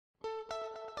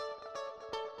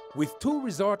With 2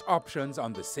 resort options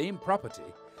on the same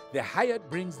property, the Hyatt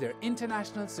brings their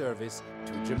international service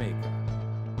to Jamaica.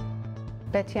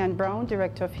 Betty Ann Brown,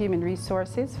 Director of Human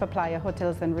Resources for Playa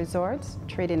Hotels and Resorts,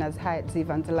 trading as Hyatt,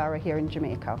 Ziva and Zilara here in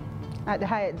Jamaica. At the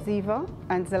Hyatt, Ziva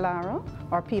and Zilara,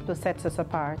 our people sets us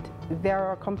apart. They're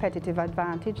our competitive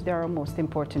advantage, they're our most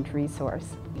important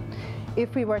resource.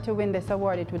 If we were to win this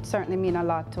award, it would certainly mean a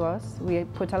lot to us. We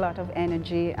put a lot of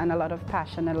energy and a lot of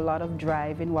passion and a lot of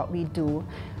drive in what we do,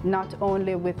 not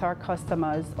only with our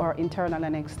customers, our internal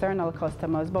and external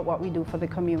customers, but what we do for the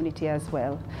community as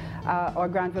well. Our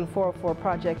Granville 404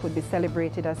 project would be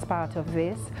celebrated as part of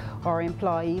this. Our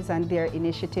employees and their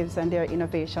initiatives and their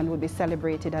innovation would be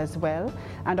celebrated as well.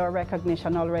 And our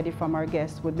recognition already from our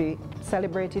guests would be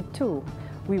celebrated too.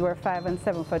 We were 5 and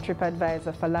 7 for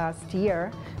TripAdvisor for last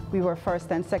year. We were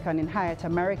 1st and 2nd in Hyatt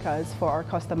Americas for our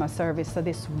customer service, so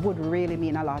this would really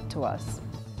mean a lot to us.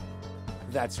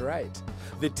 That's right.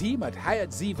 The team at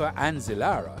Hyatt, Ziva and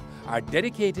Zilara are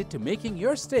dedicated to making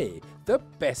your stay the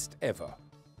best ever.